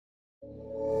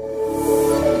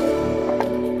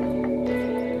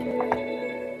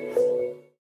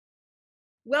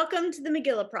Welcome to the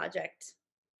Megillah Project.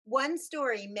 One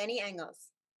story, many angles.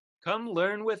 Come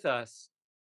learn with us.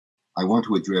 I want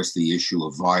to address the issue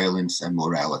of violence and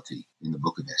morality in the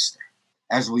book of Esther.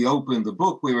 As we open the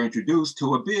book, we were introduced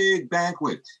to a big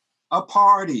banquet, a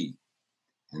party,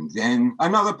 and then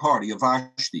another party of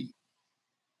Vashti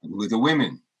with the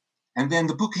women. And then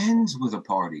the book ends with a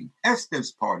party,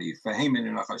 Esther's party for Haman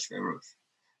and Achashverosh.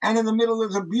 And in the middle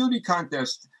there's a beauty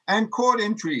contest and court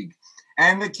intrigue.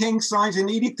 And the king signs an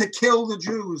edict to kill the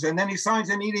Jews. And then he signs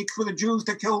an edict for the Jews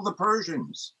to kill the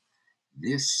Persians.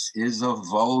 This is a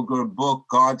vulgar book.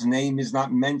 God's name is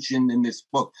not mentioned in this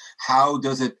book. How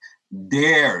does it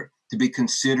dare to be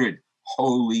considered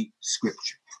holy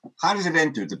scripture? How does it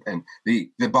enter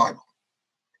the Bible?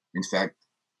 In fact,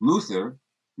 Luther,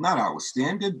 not our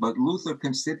standard, but Luther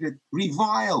considered,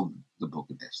 reviled the book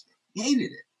of Esther. He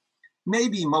hated it.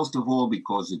 Maybe most of all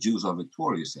because the Jews are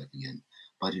victorious at the end,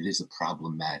 but it is a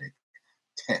problematic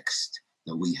text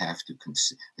that we have to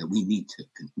that we need to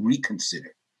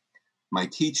reconsider. My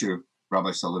teacher,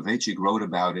 Rabbi Soloveitchik, wrote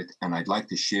about it, and I'd like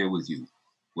to share with you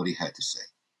what he had to say.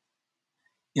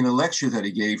 In a lecture that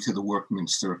he gave to the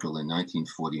Workmen's Circle in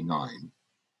 1949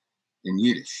 in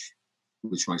Yiddish,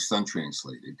 which my son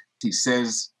translated, he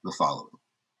says the following: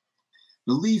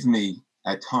 "Believe me,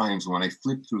 at times when I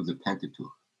flip through the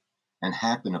Pentateuch and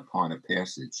happen upon a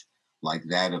passage like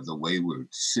that of the wayward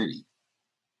city,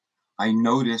 I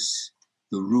notice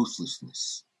the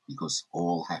ruthlessness, because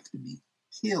all have to be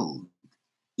killed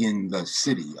in the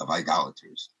city of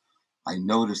idolaters. I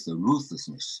notice the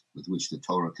ruthlessness with which the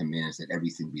Torah commands that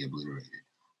everything be obliterated,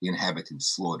 the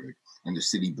inhabitants slaughtered, and the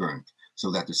city burnt,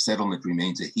 so that the settlement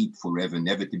remains a heap forever,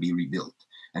 never to be rebuilt,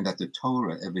 and that the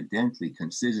Torah evidently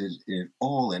considers it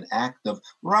all an act of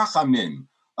rachamim,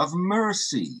 of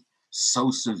mercy,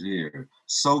 so severe,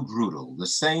 so brutal. The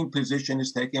same position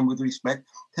is taken with respect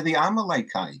to the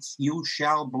Amalekites. You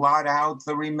shall blot out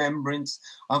the remembrance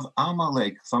of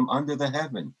Amalek from under the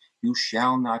heaven. You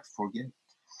shall not forget."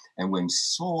 And when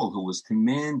Saul, who was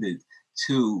commanded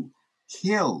to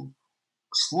kill,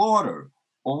 slaughter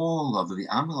all of the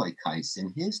Amalekites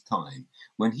in his time,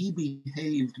 when he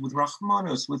behaved with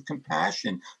Rachmanos, with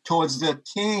compassion towards the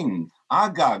king,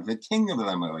 Agag, the king of the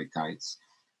Amalekites,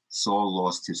 Saul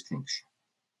lost his kingship.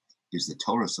 Is the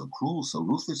Torah so cruel, so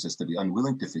ruthless as to be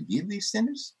unwilling to forgive these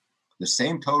sinners? The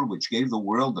same Torah which gave the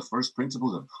world the first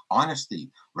principles of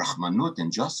honesty, Rahmanut,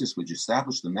 and justice, which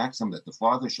established the maxim that the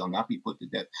father shall not be put to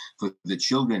death for the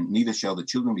children, neither shall the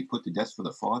children be put to death for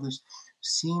the fathers,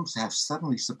 seems to have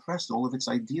suddenly suppressed all of its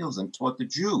ideals and taught the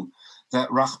Jew that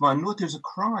Rahmanut is a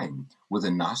crime. Were the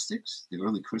Gnostics, the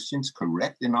early Christians,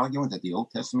 correct in arguing that the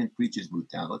Old Testament preaches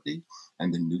brutality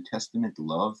and the New Testament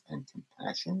love and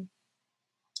compassion?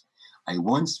 I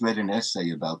once read an essay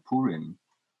about Purim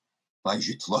by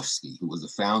Zhitlovsky, who was the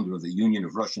founder of the Union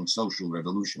of Russian Social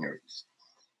Revolutionaries,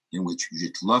 in which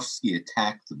Zhitlovsky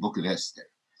attacked the book of Esther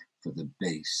for the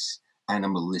base,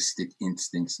 animalistic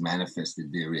instincts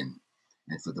manifested therein,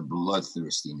 and for the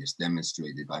bloodthirstiness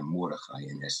demonstrated by Mordechai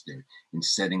and Esther in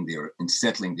settling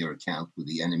their account with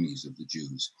the enemies of the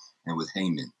Jews and with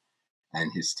Haman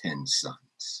and his 10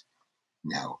 sons.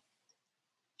 Now,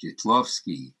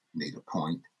 Zhitlovsky made a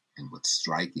point, and what's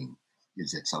striking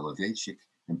is that Soloveitchik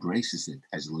embraces it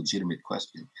as a legitimate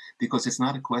question, because it's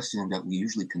not a question that we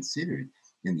usually considered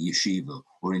in the yeshiva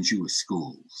or in Jewish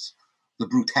schools. The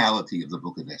brutality of the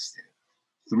book of Esther.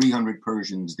 300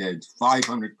 Persians dead,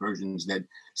 500 Persians dead,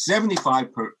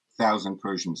 75,000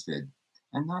 Persians dead,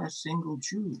 and not a single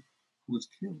Jew was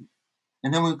killed.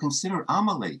 And then we'll consider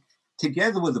Amalek,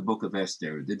 together with the book of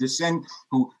Esther, the descent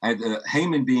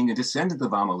Haman being a descendant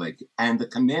of Amalek, and the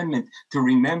commandment to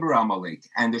remember Amalek,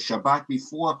 and the Shabbat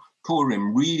before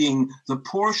Purim, reading the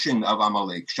portion of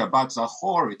Amalek, Shabbat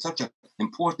Zachor. It's such an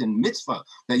important mitzvah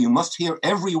that you must hear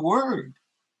every word.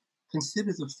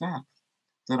 Consider the fact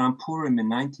that on Purim in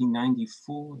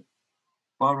 1994,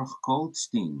 Baruch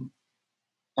Goldstein,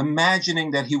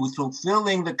 imagining that he was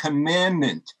fulfilling the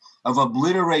commandment of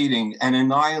obliterating and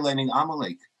annihilating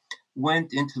Amalek,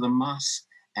 went into the mosque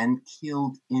and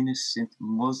killed innocent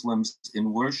Muslims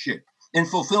in worship, in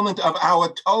fulfillment of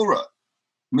our Torah,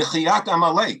 Mechiyat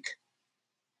Amalek.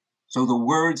 So the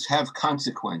words have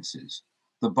consequences.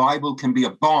 The Bible can be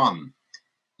a bomb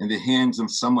in the hands of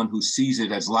someone who sees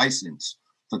it as license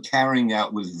for carrying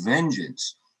out with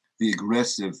vengeance the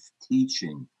aggressive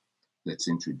teaching that's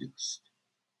introduced.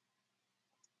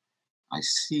 I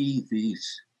see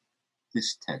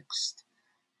this text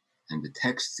and the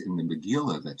text in the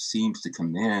Megillah that seems to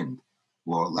command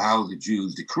or allow the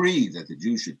Jews, decree that the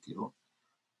Jews should kill,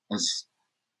 as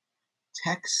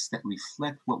texts that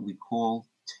reflect what we call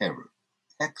terror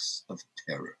texts of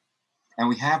terror. And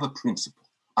we have a principle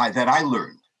that I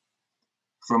learned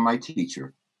from my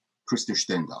teacher, Christopher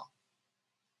Stendhal,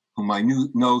 whom I knew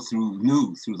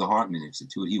through the Hartman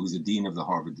Institute. He was the dean of the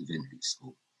Harvard Divinity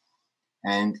School.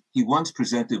 And he once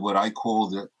presented what I call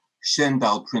the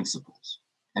Stendhal principles.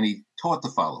 And he taught the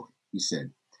following. He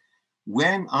said,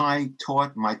 when I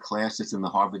taught my classes in the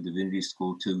Harvard Divinity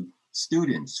School to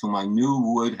students whom I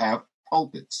knew would have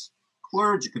pulpits,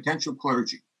 clergy, potential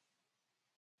clergy,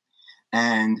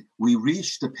 and we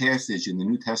reached a passage in the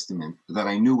New Testament that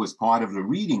I knew was part of the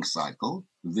reading cycle,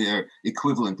 their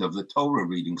equivalent of the Torah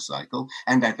reading cycle,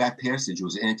 and that passage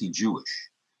was anti-Jewish,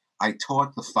 I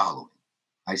taught the following.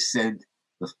 I said,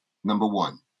 number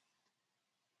one,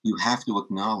 you have to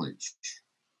acknowledge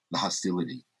the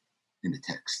hostility in the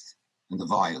text and the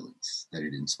violence that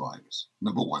it inspires.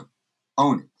 Number one,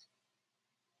 own it.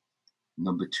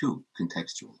 Number two,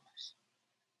 contextualize.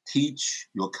 Teach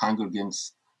your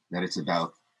congregants that it's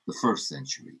about the first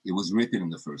century. It was written in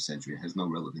the first century. It has no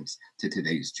relevance to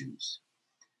today's Jews.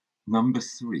 Number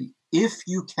three, if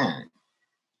you can,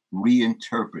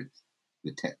 reinterpret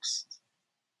the text.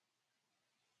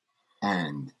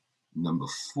 And number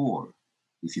four,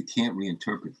 if you can't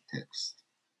reinterpret the text,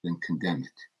 then condemn it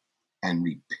and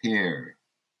repair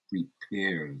the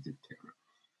terror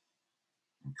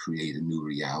and create a new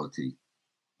reality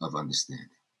of understanding.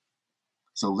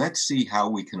 So let's see how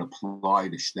we can apply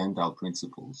the Stendhal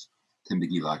principles to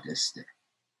Megillah Esther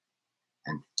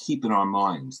and keep in our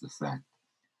minds the fact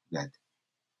that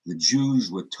the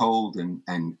Jews were told and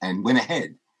went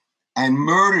ahead and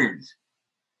murdered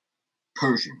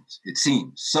Persians, it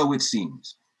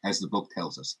seems, as the book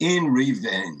tells us, in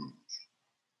revenge.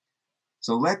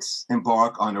 So let's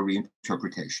embark on a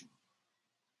reinterpretation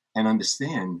and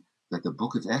understand that the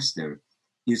book of Esther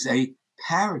is a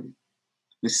parody.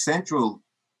 The central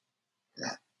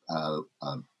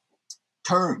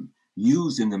term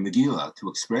used in the Megillah to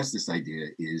express this idea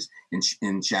is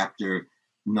in chapter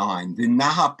 9, the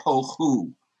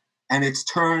Nahapochu, and it's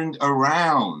turned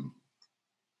around.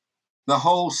 The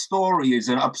whole story is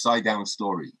an upside-down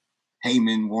story.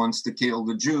 Haman wants to kill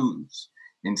the Jews.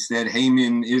 Instead,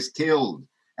 Haman is killed,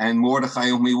 and Mordechai,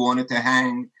 whom he wanted to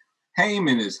hang,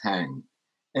 Haman is hanged.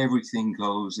 Everything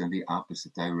goes in the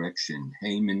opposite direction.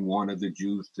 Haman wanted the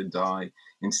Jews to die.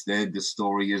 Instead, the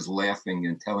story is laughing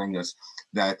and telling us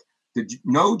that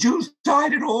no Jews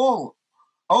died at all.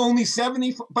 Only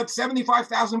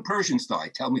 75,000 Persians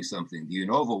died. Tell me something. Do you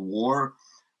know of a war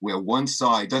where one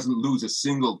side doesn't lose a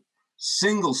single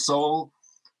soul,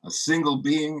 a single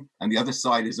being, and the other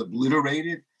side is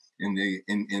obliterated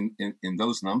in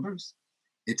those numbers?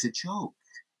 It's a joke,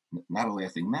 not a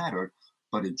laughing matter,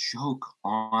 but a joke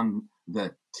on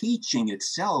the teaching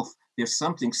itself. There's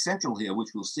something central here,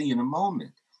 which we'll see in a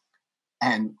moment.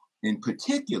 And in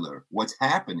particular, what's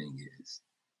happening is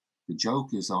the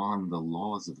joke is on the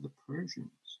laws of the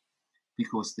Persians,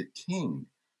 because the king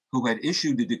who had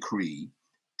issued a decree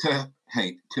to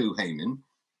Haman,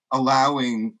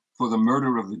 allowing for the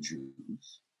murder of the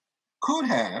Jews, could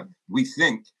have, we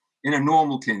think, in a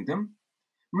normal kingdom,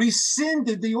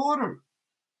 rescinded the order.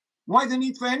 Why the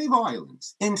need for any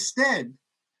violence? Instead,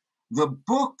 the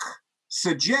book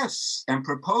suggests and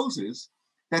proposes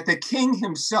that the king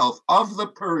himself of the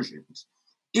Persians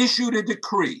issued a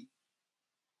decree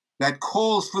that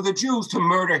calls for the Jews to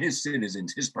murder his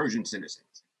citizens, his Persian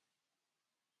citizens.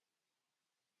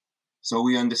 So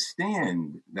we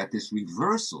understand that this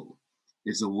reversal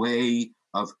is a way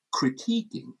of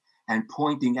critiquing and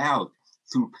pointing out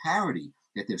through parody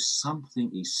that there's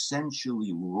something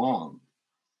essentially wrong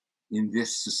in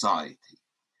this society.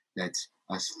 That's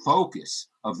a focus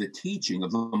of the teaching,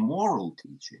 of the moral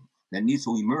teaching that needs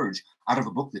to emerge out of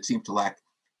a book that seems to lack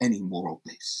any moral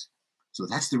base. So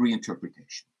that's the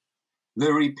reinterpretation.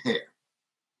 The repair.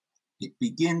 It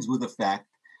begins with the fact,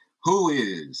 who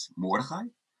is Mordechai?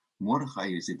 Mordechai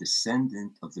is a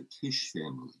descendant of the Kish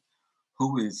family.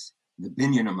 Who is the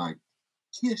Binyaminite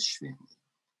Kish family?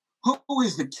 Who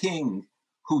is the king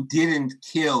who didn't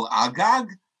kill Agag,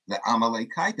 the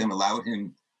Amalekite, and allowed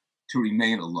him to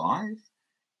remain alive?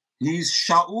 He's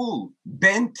Shaul,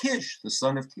 ben Kish, the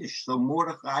son of Kish. So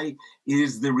Mordechai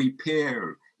is the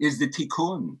repair, is the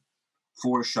tikkun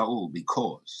for Shaul,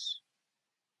 because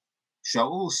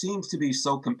Shaul seems to be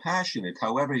so compassionate.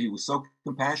 However, he was so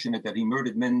compassionate that he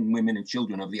murdered men, women, and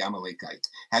children of the Amalekite.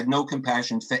 Had no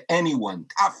compassion for anyone.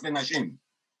 Taf and Hashim.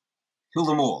 Killed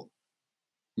them all.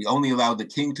 He only allowed the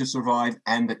king to survive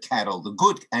and the cattle, the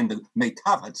good, and the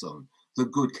meitav hatzon, the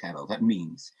good cattle. That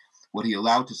means what he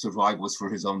allowed to survive was for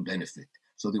his own benefit.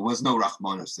 So there was no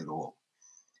Rahmanos at all.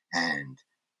 And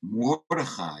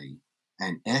Mordechai,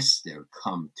 and Esther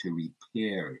come to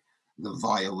repair the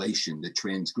violation, the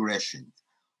transgression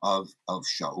of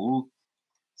Shaul.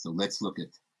 So let's look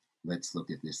at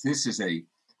this. This is a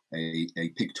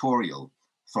pictorial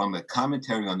from a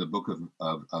commentary on the book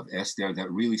of Esther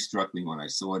that really struck me when I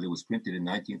saw it. It was printed in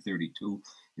 1932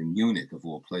 in Munich, of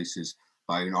all places,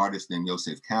 by an artist named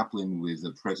Yosef Kaplan, with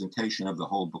a presentation of the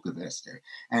whole book of Esther.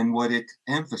 And what it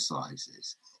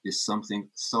emphasizes is something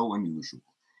so unusual.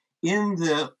 In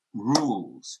the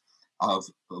rules of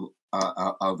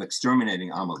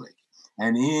exterminating Amalek,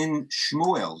 and in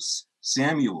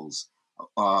Samuel's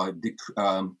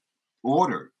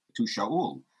order to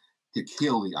Shaul to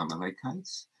kill the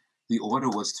Amalekites, the order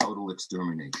was total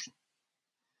extermination.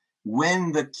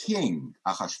 When the king,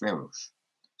 Ahasuerus,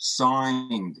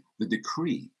 signed the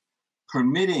decree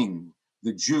permitting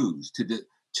the Jews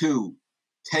to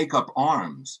take up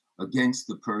arms against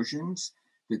the Persians,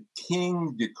 the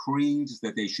king decrees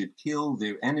that they should kill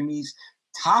their enemies,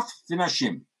 taf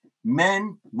finashim,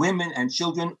 men, women, and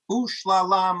children,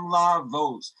 ushlalam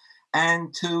lavos,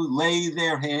 and to lay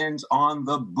their hands on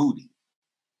the booty.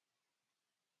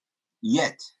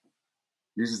 Yet,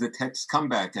 this is the text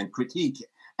comeback and critique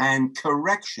and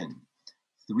correction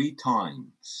 3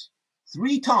 times.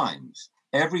 3 times.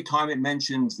 Every time it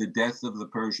mentions the death of the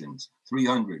Persians,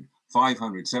 300,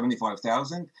 500,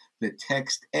 75,000, the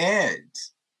text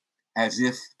adds, as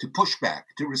if to push back,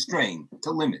 to restrain,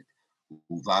 to limit.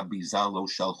 Here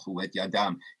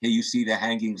you see the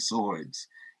hanging swords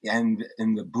and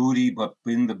in the booty, but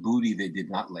in the booty they did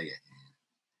not lay a hand.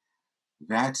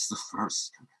 That's the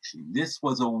first correction. This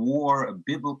was a war, a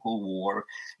biblical war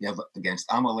against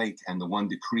Amalek, and the one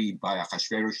decreed by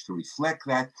Ahasuerus to reflect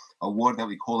that, a war that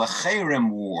we call a Cherem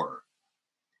war.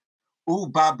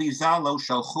 Ubabizalo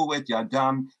shalchu et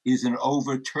yadam is an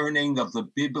overturning of the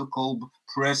biblical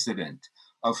precedent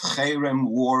of Cherem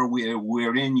war,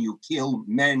 wherein you kill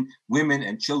men, women,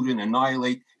 and children,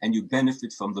 annihilate, and you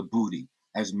benefit from the booty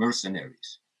as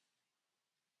mercenaries.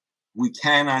 We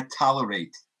cannot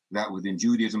tolerate that within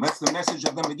Judaism. That's the message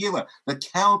of the Megillah, the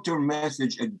counter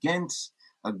message against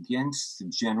the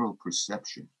general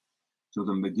perception. So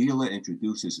the Megillah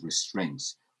introduces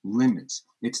restraints, limits.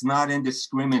 It's not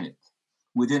indiscriminate.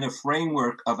 Within a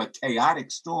framework of a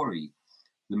chaotic story,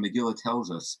 the Megillah tells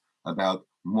us about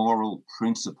moral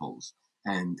principles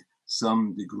and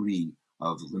some degree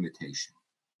of limitation.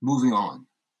 Moving on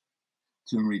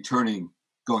to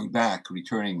going back to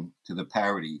the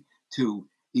parody, to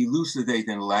elucidate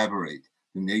and elaborate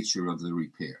the nature of the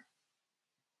repair.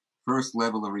 First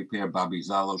level of repair,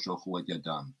 babizalo shalchuat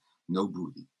yadam, no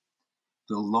booty.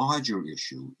 The larger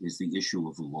issue is the issue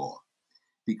of law,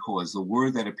 because the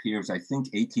word that appears, I think,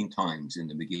 18 times in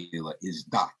the Megillah is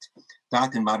dat.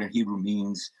 Dat in modern Hebrew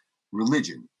means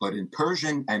religion, but in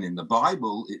Persian and in the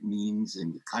Bible, it means,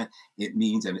 and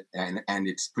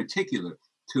it's particular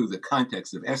to the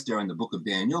context of Esther and the book of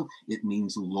Daniel, it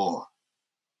means law.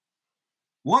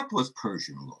 What was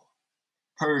Persian law?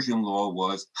 Persian law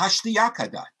was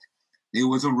hashtiyakadat. There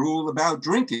was a rule about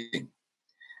drinking,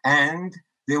 and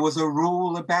there was a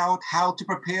rule about how to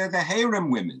prepare the harem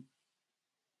women.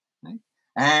 Right?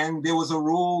 And there was a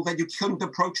rule that you couldn't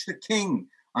approach the king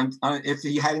if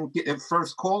he hadn't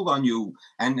first called on you,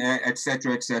 and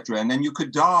etc., etc. And then you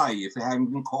could die if he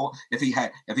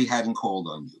hadn't called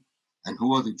on you. And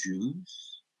who are the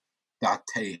Jews?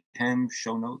 Datehem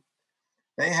shonot.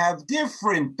 They have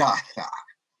different data.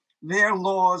 Their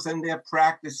laws and their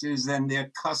practices and their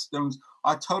customs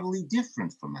are totally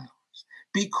different from ours,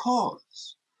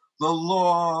 because the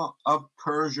law of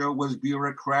Persia was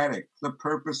bureaucratic. The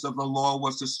purpose of the law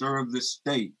was to serve the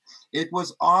state. It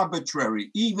was arbitrary.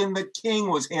 Even the king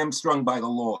was hamstrung by the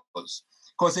laws,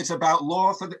 because it's about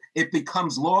law it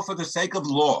becomes law for the sake of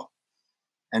law,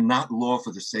 and not law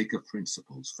for the sake of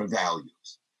principles, for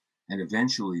values. And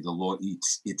eventually the law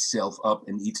eats itself up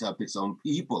and eats up its own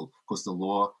people, because the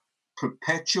law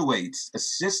perpetuates a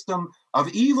system of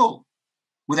evil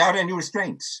without any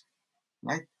restraints,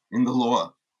 right? In the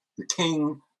law, the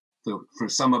king, for a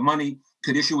sum of money,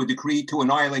 could issue a decree to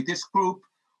annihilate this group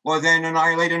or then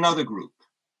annihilate another group.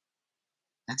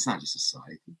 That's not a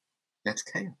society. That's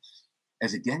chaos.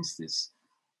 As against this,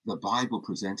 the Bible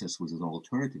presents us with an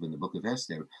alternative in the book of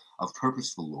Esther of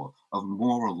purposeful law, of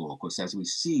moral law, because as we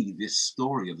see, this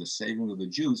story of the saving of the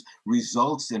Jews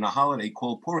results in a holiday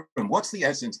called Purim. What's the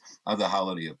essence of the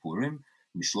holiday of Purim?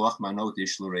 Mishloach manot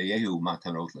ish l'reyehu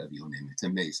matarot le'avyonim. It's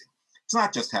amazing. It's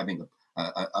not just having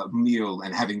a meal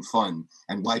and having fun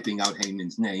and wiping out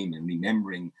Haman's name and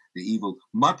remembering the evil.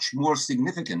 Much more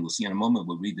significant, we'll see in a moment,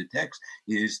 we'll read the text,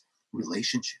 is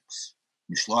relationships.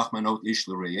 Mishloach manot ish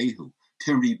l'reyehu.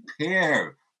 To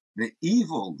repair the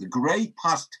evil, the great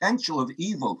potential of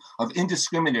evil, of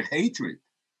indiscriminate hatred,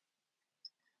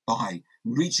 by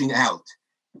reaching out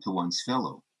to one's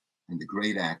fellow, and the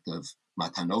great act of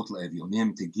matanot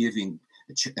le'evyonim, to giving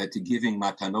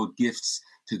matanot, gifts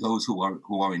to those who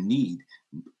are in need,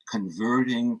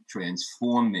 converting,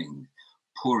 transforming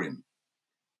Purim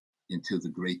into the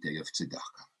great day of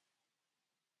tzedakah.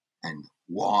 And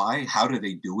why? How do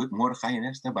they do it? Mordechai and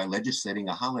Esther, by legislating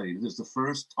a holiday. This is the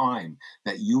first time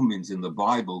that humans in the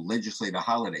Bible legislate a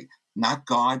holiday. Not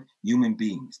God, human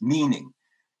beings. Meaning,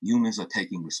 humans are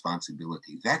taking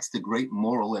responsibility. That's the great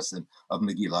moral lesson of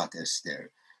Megillat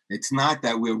Esther. It's not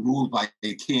that we're ruled by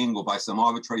a king or by some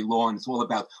arbitrary law, and it's all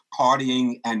about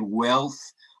partying and wealth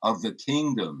of the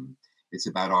kingdom. It's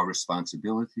about our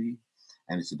responsibility,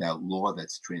 and it's about law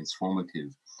that's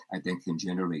transformative and then can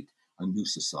generate a new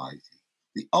society.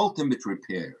 The ultimate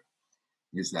repair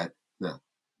is that the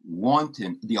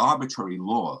arbitrary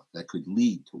law that could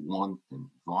lead to wanton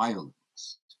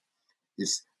violence,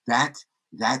 is that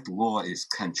law is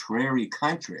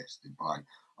contrasted by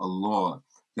a law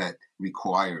that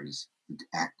requires the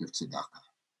act of tzedakah.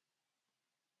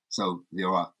 So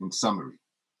in summary,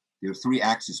 there are three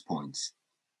access points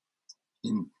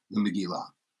in the Megillah.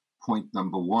 Point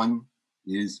number one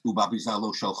is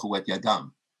ubabizalo shalchu et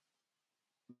yadam.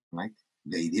 Right?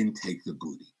 They didn't take the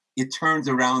booty. It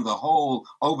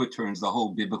overturns the whole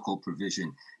biblical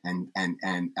provision and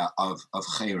of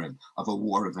cherem, of a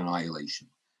war of annihilation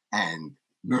and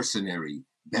mercenary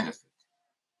benefit.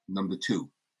 Number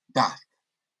two, dat.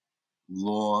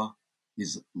 Law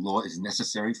is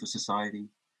necessary for society.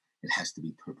 It has to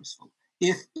be purposeful.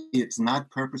 If it's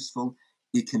not purposeful,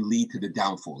 it can lead to the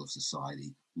downfall of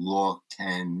society. Law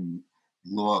can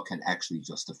actually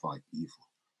justify evil.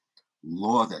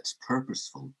 Law that's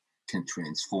purposeful can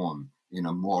transform in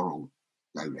a moral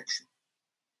direction.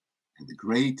 And the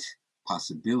great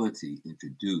possibility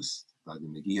introduced by the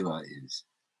Megillah is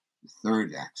the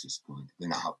third access point, the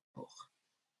Nahapoch.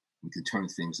 We can turn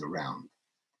things around.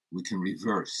 We can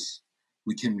reverse.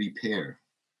 We can repair.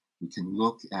 We can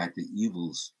look at the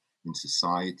evils in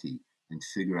society and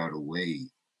figure out a way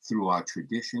through our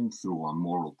tradition, through our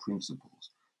moral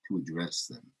principles, to address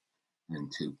them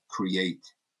and to create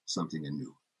something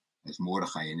anew, as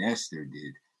Mordechai and Esther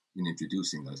did in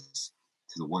introducing us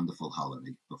to the wonderful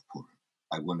holiday of Purim.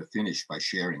 I want to finish by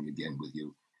sharing again with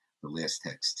you the last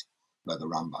text by the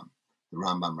Rambam. The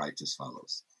Rambam writes as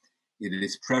follows: "It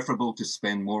is preferable to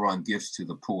spend more on gifts to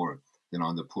the poor than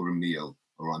on the Purim meal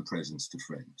or on presents to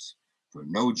friends. For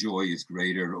no joy is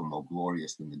greater or more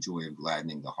glorious than the joy of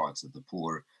gladdening the hearts of the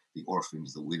poor, the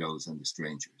orphans, the widows, and the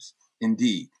strangers.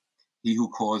 Indeed, he who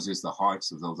causes the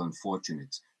hearts of those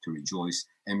unfortunates to rejoice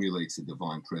emulates the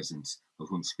divine presence, of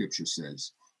whom Scripture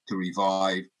says, to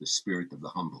revive the spirit of the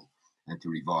humble and to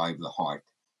revive the heart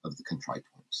of the contrite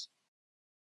one."